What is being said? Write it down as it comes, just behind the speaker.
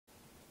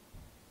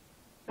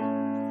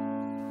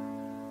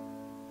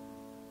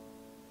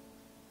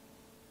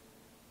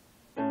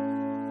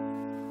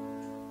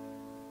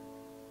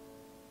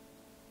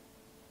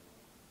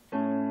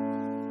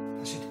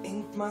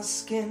my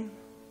skin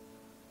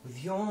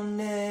with your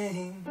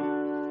name.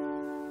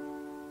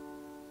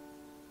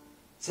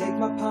 Take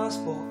my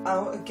passport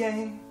out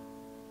again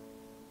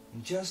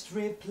and just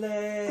replace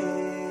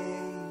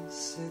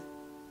it.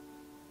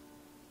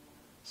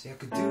 See, I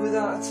could do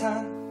without a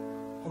tan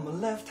on my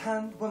left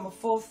hand when my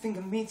fourth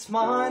finger meets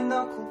my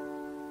knuckle.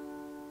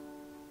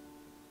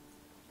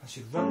 I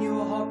should run you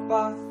a hot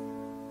bath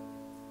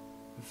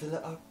and fill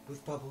it up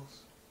with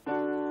bubbles.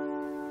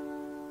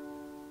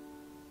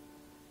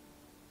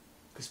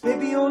 'Cause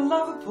baby, you're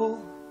lovable,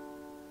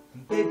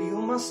 and baby,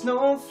 you're my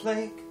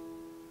snowflake.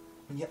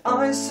 When your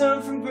eyes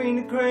turn from green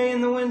to grey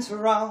in the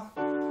winter, I'll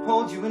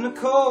hold you in a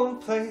cold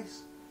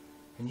place.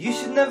 And you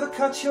should never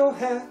cut your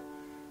hair,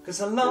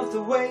 'cause I love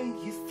the way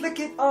you flick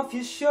it off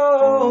your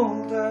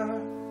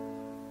shoulder.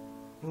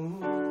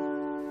 Ooh.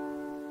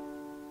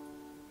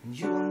 And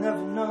you will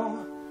never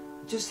know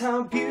just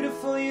how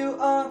beautiful you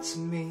are to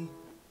me.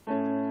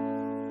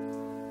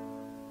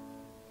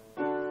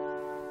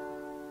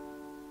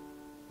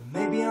 But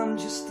maybe I'm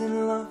just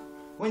in love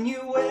when you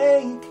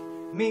wake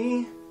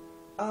me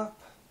up.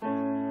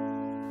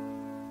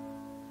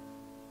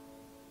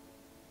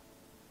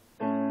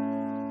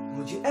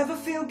 Would you ever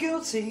feel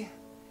guilty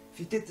if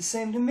you did the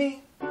same to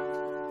me?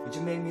 Would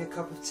you make me a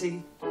cup of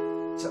tea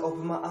to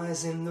open my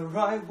eyes in the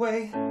right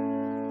way?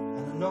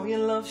 And I know you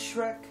love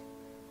Shrek,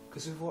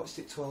 'cause we've watched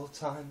it 12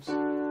 times.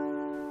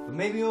 But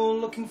maybe you're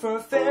looking for a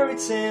fairy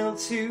tale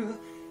too.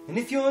 And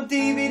if your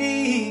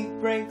DVD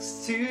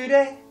breaks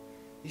today,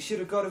 you should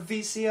have got a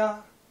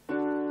VCR,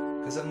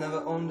 'cause I've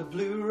never owned a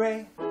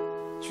Blu-ray,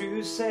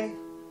 true say.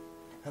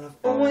 And I've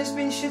always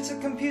been shit at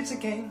computer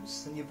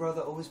games, and your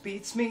brother always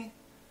beats me.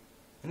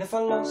 And if I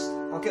lost,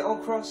 I'll get all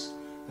cross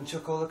and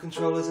chuck all the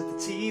controllers at the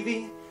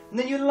TV. And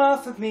then you'd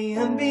laugh at me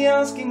and be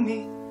asking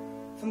me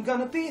if I'm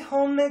gonna be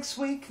home next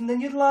week. And then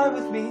you'd lie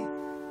with me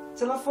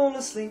till I fall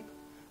asleep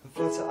and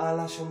float an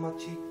eyelash on my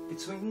cheek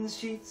between the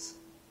sheets.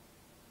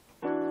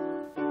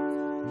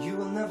 And you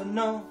will never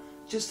know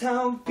just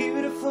how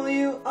beautiful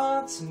you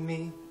are to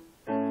me.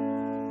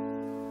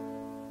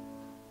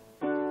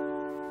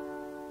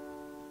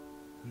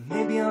 And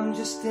maybe I'm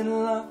just in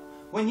love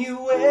when you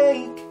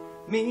wake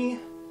me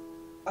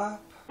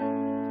up.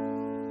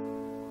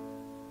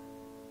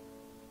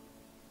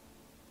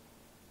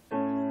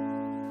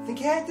 Think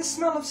you hate the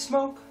smell of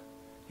smoke,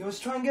 you always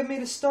try and get me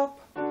to stop.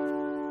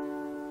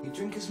 You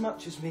drink as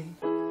much as me,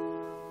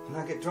 and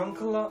I get drunk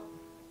a lot.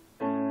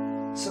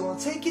 So I'll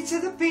take you to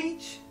the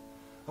beach,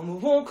 and we'll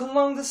walk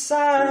along the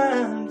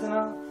sand. And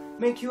I'll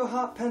make you a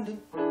heart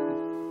pendant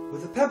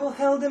with a pebble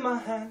held in my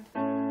hand.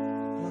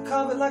 And I'll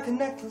carve it like a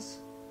necklace,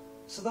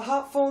 so the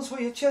heart falls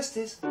where your chest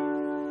is.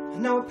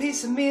 And now a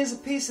piece of me is a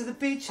piece of the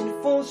beach, and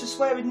it falls just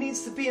where it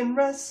needs to be and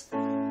rests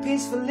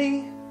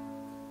peacefully.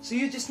 So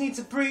you just need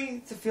to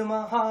breathe to feel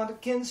my heart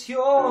against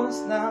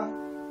yours now,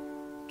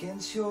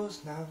 against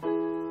yours now.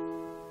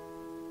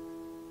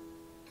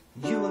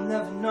 And you will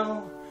never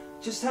know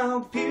just how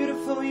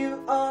beautiful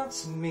you are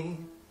to me.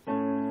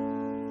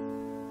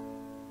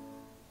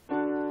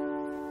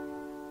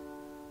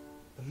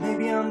 But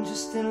maybe I'm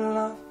just in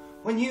love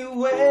when you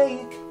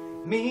wake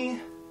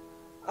me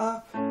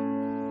up.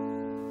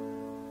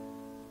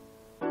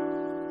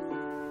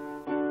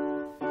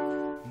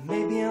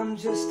 Maybe I'm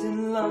just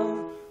in love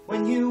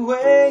when you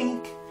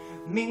wake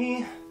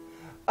me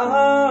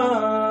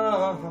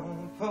up.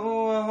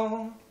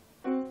 Oh.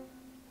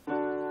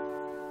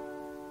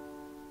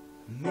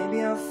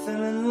 Maybe I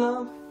fell in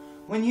love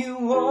when you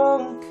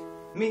woke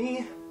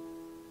me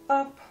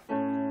up.